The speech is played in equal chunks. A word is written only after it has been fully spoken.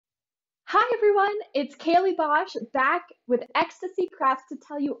Hi everyone, it's Kaylee Bosch back with Ecstasy Crafts to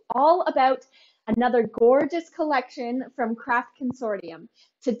tell you all about another gorgeous collection from Craft Consortium.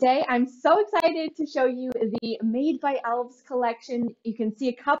 Today I'm so excited to show you the Made by Elves collection. You can see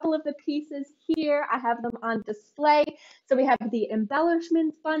a couple of the pieces here. I have them on display. So we have the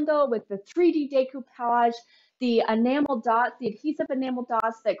embellishments bundle with the 3D decoupage, the enamel dots, the adhesive enamel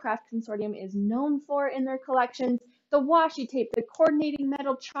dots that Craft Consortium is known for in their collections, the washi tape, the coordinating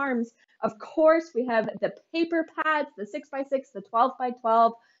metal charms. Of course, we have the paper pads, the 6x6, the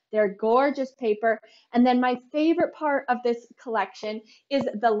 12x12. They're gorgeous paper. And then my favorite part of this collection is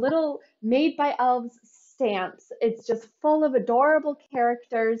the little Made by Elves stamps. It's just full of adorable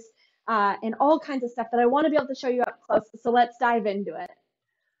characters and all kinds of stuff that I want to be able to show you up close. So let's dive into it.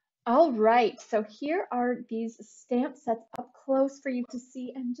 All right, so here are these stamp sets up close for you to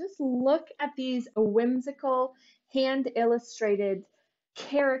see, and just look at these whimsical hand illustrated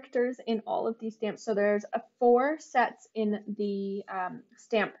characters in all of these stamps. So there's four sets in the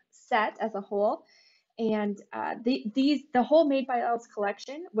stamp set as a whole, and the whole Made by Elves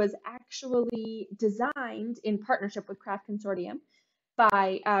collection was actually designed in partnership with Craft Consortium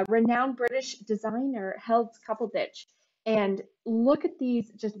by renowned British designer Helds Coupledish. And look at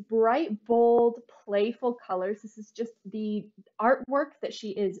these just bright, bold, playful colors. This is just the artwork that she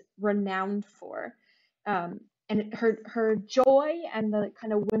is renowned for. And her joy and the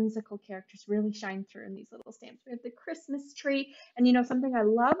kind of whimsical characters really shine through in these little stamps. We have the Christmas tree. And you know, something I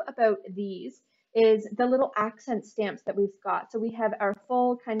love about these is the little accent stamps that we've got. So we have our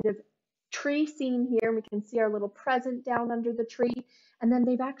full kind of tree scene here, and we can see our little present down under the tree. And then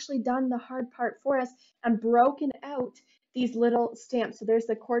they've actually done the hard part for us and broken out these little stamps. So there's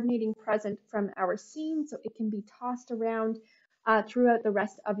the coordinating present from our scene, so it can be tossed around throughout the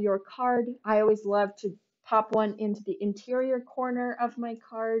rest of your card. I always love to pop one into the interior corner of my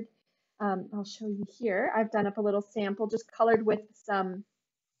card. I'll show you here. I've done up a little sample just colored with some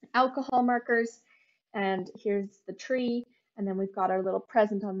alcohol markers, and here's the tree. And then we've got our little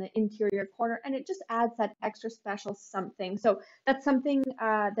present on the interior corner, and it just adds that extra special something. So that's something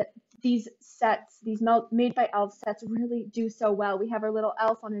that these sets, these Made by Elves sets really do so well. We have our little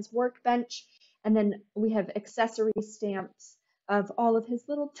elf on his workbench, and then we have accessory stamps of all of his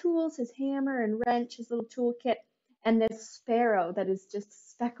little tools, his hammer and wrench, his little toolkit, and this sparrow that is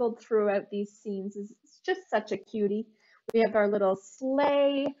just speckled throughout these scenes is just such a cutie. We have our little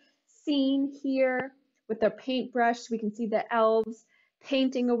sleigh scene here with their paintbrush. We can see the elves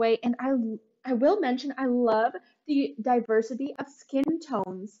painting away. And I will mention, I love the diversity of skin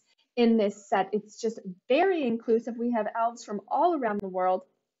tones in this set. It's just very inclusive. We have elves from all around the world.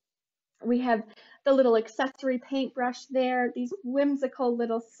 We have the little accessory paintbrush there, these whimsical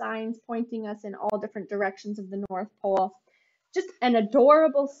little signs pointing us in all different directions of the North Pole. Just an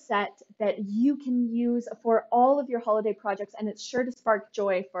adorable set that you can use for all of your holiday projects, and it's sure to spark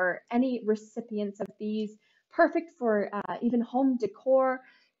joy for any recipients of these. Perfect for even home decor,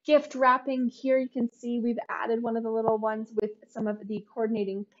 gift wrapping. Here you can see we've added one of the little ones with some of the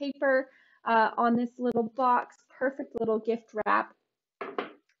coordinating paper on this little box. Perfect little gift wrap.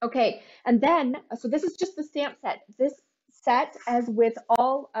 Okay, and then, so this is just the stamp set. This set, as with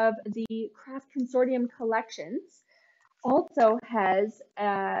all of the Craft Consortium collections, also has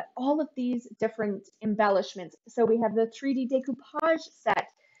all of these different embellishments. So we have the 3D decoupage set.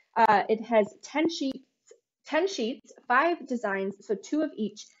 It has 10 sheets, 5 designs, so 2 of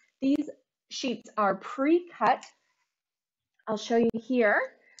each. These sheets are pre-cut. I'll show you here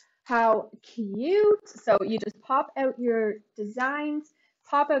how cute. So you just pop out your designs,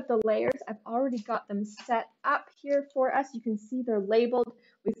 pop out the layers. I've already got them set up here for us. You can see they're labeled.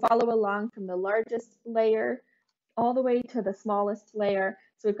 We follow along from the largest layer all the way to the smallest layer.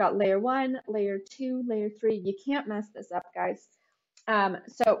 So we've got layer 1, layer 2, layer 3. You can't mess this up, guys.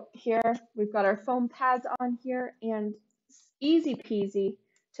 So here we've got our foam pads on here, and easy peasy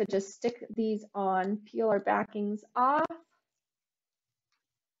to just stick these on, peel our backings off,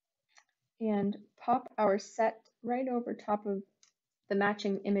 and pop our set right over top of the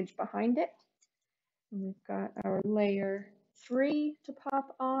matching image behind it. And we've got our layer 3 to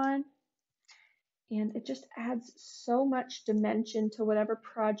pop on. And it just adds so much dimension to whatever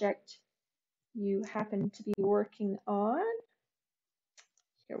project you happen to be working on.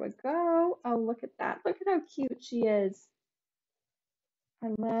 Here we go. Oh, look at that. Look at how cute she is. I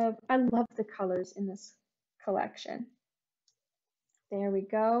love the colors in this collection. There we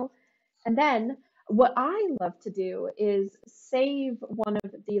go. And then what I love to do is save one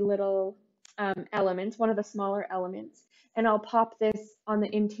of the little elements, one of the smaller elements, and I'll pop this on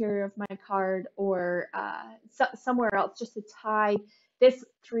the interior of my card or somewhere else just to tie this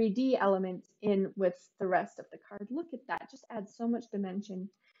 3D element in with the rest of the card. Look at that, just adds so much dimension.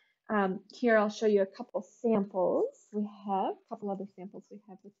 Here I'll show you a couple samples. We have a couple other samples we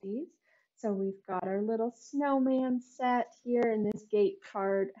have with these. So we've got our little snowman set here in this gate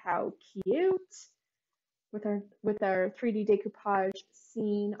card. How cute! With our 3D decoupage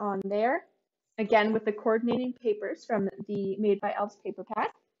scene on there. Again, with the coordinating papers from the Made by Elves paper pad.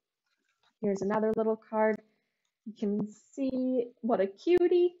 Here's another little card. You can see what a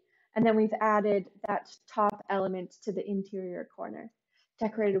cutie. And then we've added that top element to the interior corner,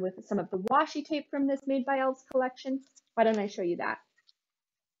 decorated with some of the washi tape from this Made by Elves collection. Why don't I show you that?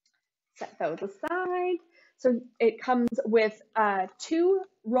 Set those aside. So it comes with 2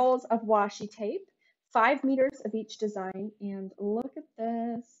 rolls of washi tape, 5 meters of each design, and look at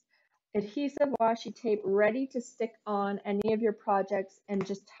this. Adhesive washi tape ready to stick on any of your projects and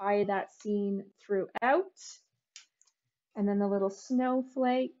just tie that scene throughout. And then the little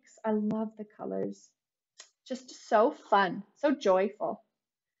snowflakes. I love the colors. Just so fun, so joyful.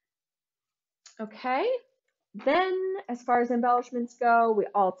 Okay, then as far as embellishments go, we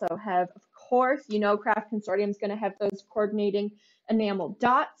also have, of course, you know, Craft Consortium is going to have those coordinating enamel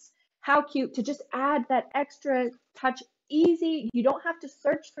dots. How cute to just add that extra touch. Easy. You don't have to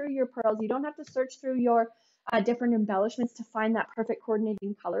search through your pearls. You don't have to search through your different embellishments to find that perfect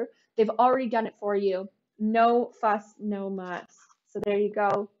coordinating color. They've already done it for you. No fuss, no muss. So there you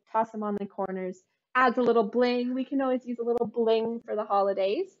go. Toss them on the corners. Adds a little bling. We can always use a little bling for the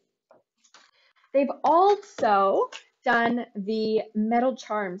holidays. They've also done the metal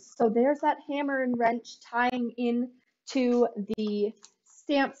charms. So there's that hammer and wrench tying in to the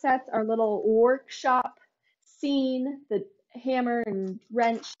stamp sets, our little workshop scene, the hammer and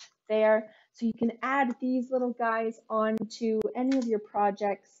wrench there. So you can add these little guys onto any of your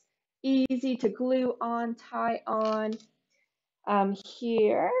projects. Easy to glue on, tie on.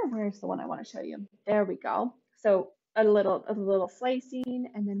 Here, where's the one I want to show you? There we go. So a little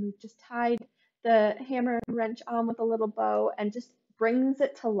slicing, and then we've just tied the hammer and wrench on with a little bow and just brings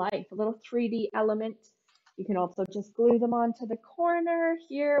it to life, a little 3D element. You can also just glue them onto the corner.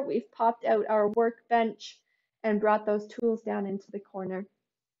 Here we've popped out our workbench and brought those tools down into the corner.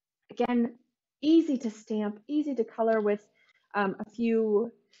 Again, easy to stamp, easy to color with a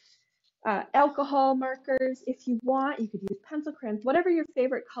few alcohol markers if you want. You could use pencil crayons, whatever your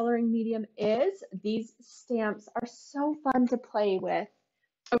favorite coloring medium is. These stamps are so fun to play with.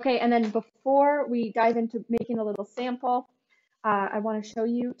 Okay, and then before we dive into making a little sample, I want to show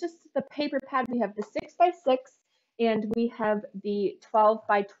you just the paper pad. We have the 6x6 and we have the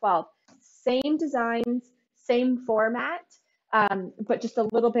 12x12. Same designs, same format, but just a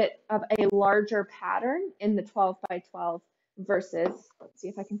little bit of a larger pattern in the 12x12 versus, let's see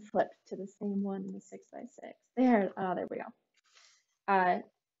if I can flip to the same one in the 6x6. There we go.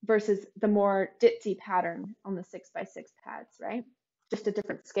 Versus the more ditzy pattern on the 6x6 pads, right? Just a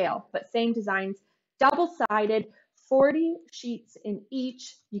different scale, but same designs, double-sided, 40 sheets in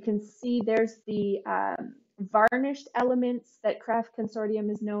each. You can see there's the varnished elements that Craft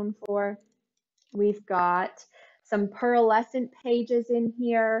Consortium is known for. We've got some pearlescent pages in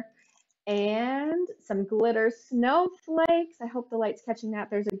here and some glitter snowflakes. I hope the light's catching that.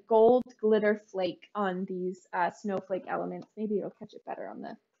 There's a gold glitter flake on these snowflake elements. Maybe it'll catch it better on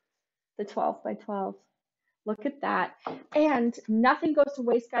the 12x12. Look at that. And nothing goes to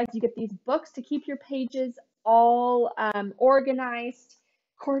waste, guys. You get these books to keep your pages all organized,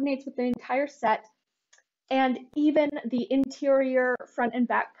 coordinates with the entire set. And even the interior front and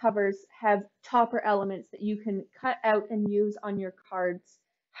back covers have topper elements that you can cut out and use on your cards.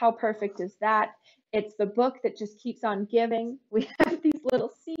 How perfect is that? It's the book that just keeps on giving. We have these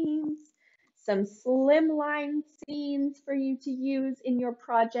little scenes, some slimline scenes for you to use in your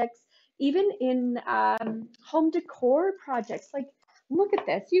projects. Even in home decor projects, like look at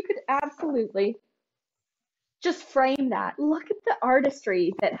this. You could absolutely just frame that. Look at the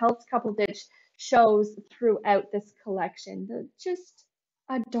artistry that Health Couple Ditch shows throughout this collection. They're just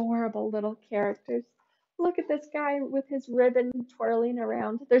adorable little characters. Look at this guy with his ribbon twirling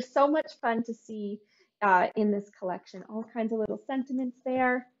around. There's so much fun to see in this collection. All kinds of little sentiments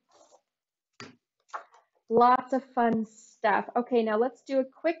there. Lots of fun stuff. Okay, now let's do a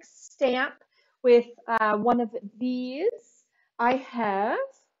quick stamp with one of these. I have,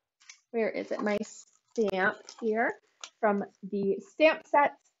 where is it? My stamp here from the stamp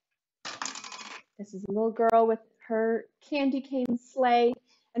sets. This is a little girl with her candy cane sleigh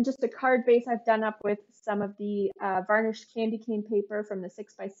and just a card base I've done up with some of the varnished candy cane paper from the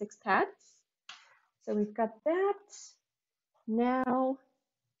 6x6 pads. So we've got that. Now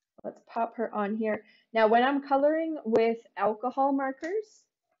Let's pop her on here. Now, when I'm coloring with alcohol markers,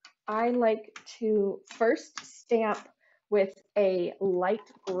 I like to first stamp with a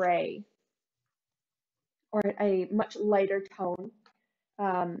light gray or a much lighter tone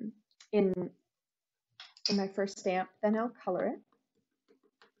in my first stamp. Then I'll color it.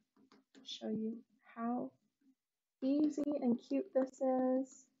 Show you how easy and cute this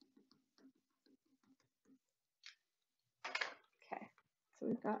is. Okay, so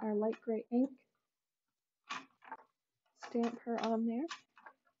we've got our light gray ink. Stamp her on there.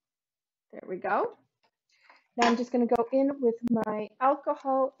 There we go. Now I'm just going to go in with my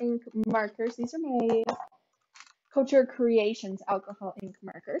alcohol ink markers. These are my Couture Creations alcohol ink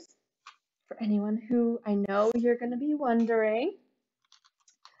markers. For anyone who I know you're going to be wondering.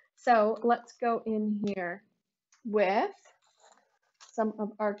 So let's go in here with some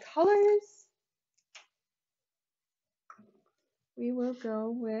of our colors. We will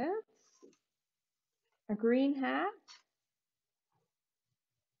go with a green hat.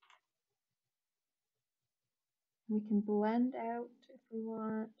 We can blend out if we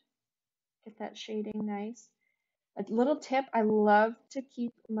want, get that shading nice. A little tip, I love to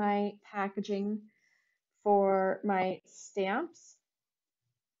keep my packaging for my stamps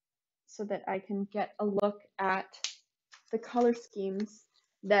so that I can get a look at the color schemes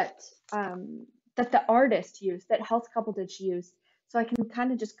that that the artist used, that Health Coupleditch used. So I can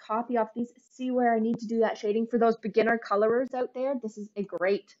kind of just copy off these, see where I need to do that shading. For those beginner colorers out there, this is a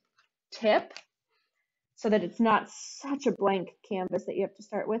great tip so that it's not such a blank canvas that you have to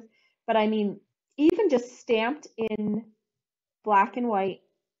start with. But I mean, even just stamped in black and white,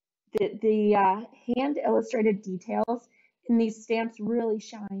 the hand illustrated details in these stamps really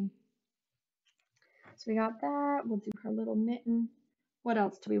shine. So we got that. We'll do her little mitten. What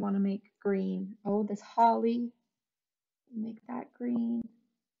else do we want to make green? Oh, this holly. Make that green.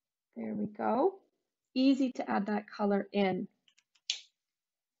 There we go. Easy to add that color in.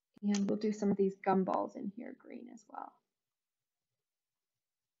 And we'll do some of these gumballs in here green as well.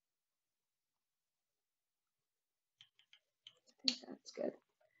 I think that's good.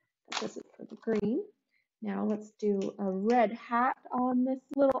 That does it for the green. Now let's do a red hat on this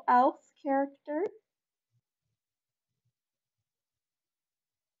little elf character.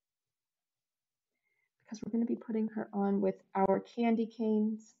 Because we're going to be putting her on with our candy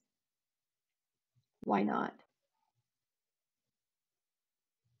canes. Why not?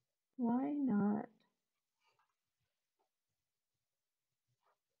 Why not?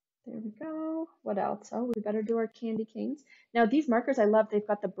 There we go. What else? Oh, we better do our candy canes. Now these markers I love. They've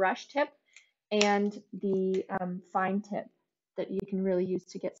got the brush tip and the fine tip that you can really use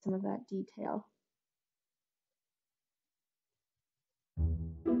to get some of that detail.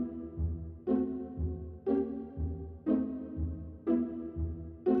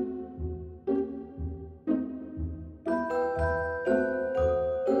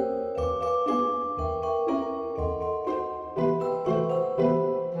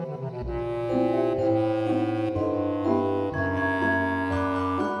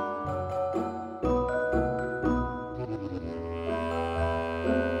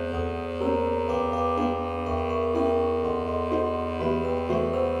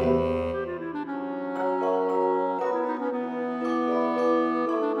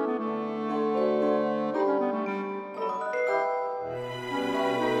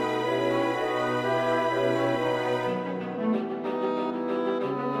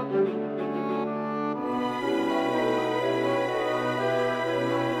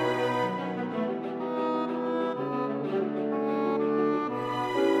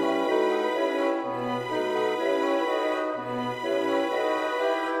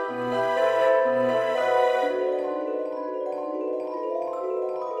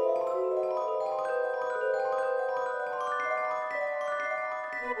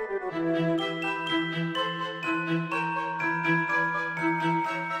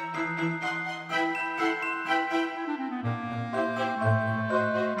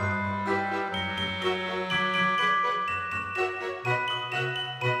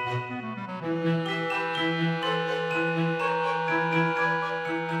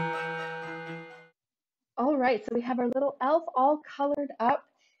 All right, so we have our little elf all colored up.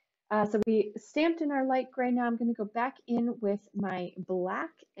 So we stamped in our light gray. Now I'm going to go back in with my black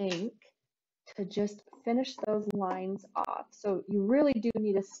ink to just finish those lines off. So you really do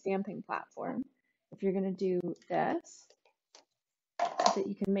need a stamping platform if you're going to do this, so that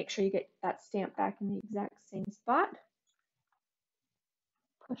you can make sure you get that stamp back in the exact same spot.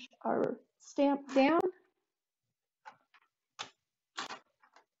 Push our stamp down.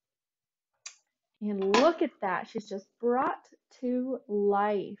 And look at that, she's just brought to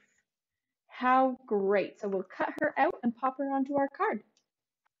life. How great. So we'll cut her out and pop her onto our card.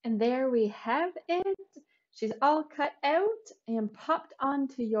 And there we have it. She's all cut out and popped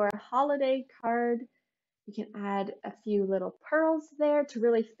onto your holiday card. You can add a few little pearls there to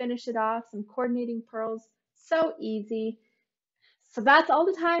really finish it off, some coordinating pearls. So easy. So that's all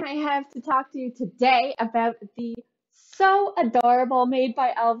the time I have to talk to you today about the so adorable Made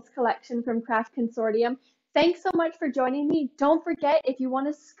by Elves collection from Craft Consortium. Thanks so much for joining me. Don't forget, if you want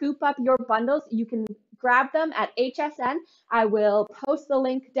to scoop up your bundles, you can grab them at HSN. I will post the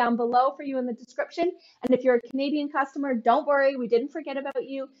link down below for you in the description. And if you're a Canadian customer, don't worry, we didn't forget about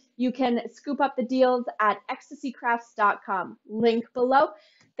you. You can scoop up the deals at ecstasycrafts.com. Link below.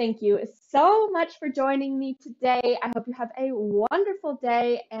 Thank you so much for joining me today. I hope you have a wonderful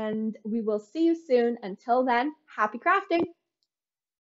day and we will see you soon. Until then, happy crafting!